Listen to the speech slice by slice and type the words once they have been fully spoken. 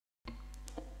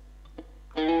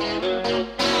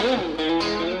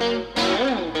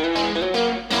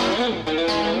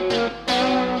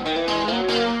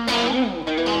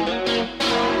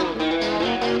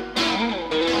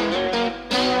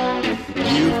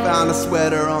found a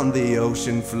sweater on the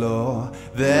ocean floor.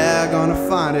 They're gonna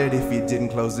find it if you didn't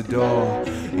close the door.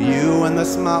 You and the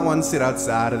smart ones sit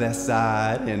outside of their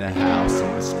side in a house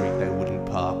on the street they wouldn't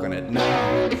park on at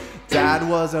night. Dad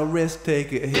was a risk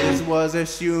taker, his was a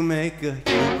shoemaker.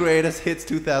 Your greatest hits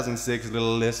 2006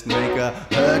 little list maker.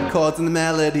 Heard chords and the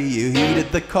melody, you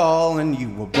heeded the call, and you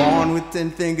were born with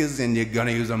 10 fingers and you're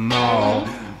gonna use them all.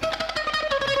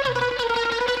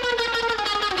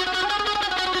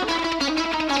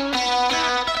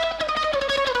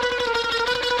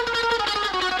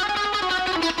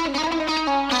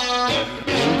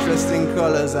 Interesting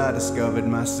colors I discovered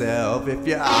myself. If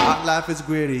your art life is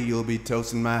gritty, you'll be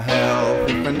toasting my health.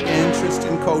 If an interest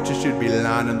in culture should be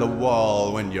lining the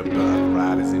wall, when your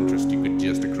birthright is interest, you could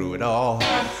just accrue it all.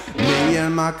 Me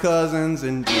and my cousins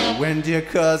and you and your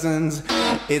cousins,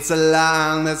 it's a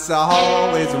line that's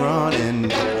always running.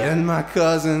 Me and my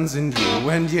cousins and you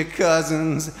and your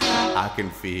cousins, I can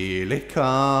feel it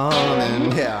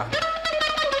coming, yeah.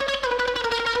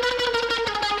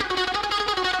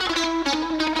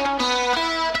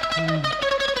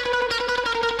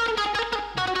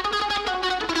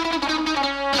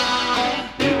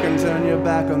 Turn your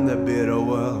back on the bitter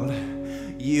world.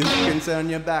 You can turn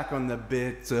your back on the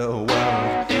bitter world.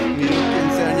 You can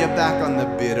turn your back on the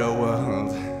bitter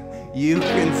world. You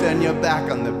can turn your back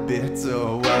on the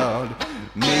bitter world.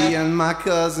 Me and my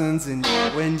cousins and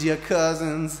you and your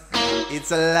cousins,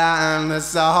 it's a line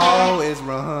that's always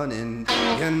running.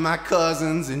 Me and my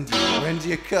cousins and you and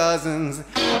your cousins,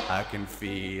 I can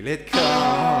feel it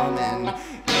coming.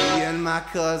 Me and my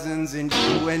cousins and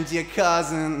you and your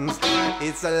cousins,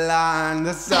 it's a line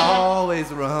that's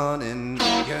always running.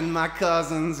 Me and my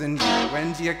cousins and you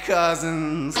and your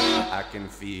cousins, I can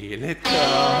feel it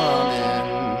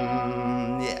coming.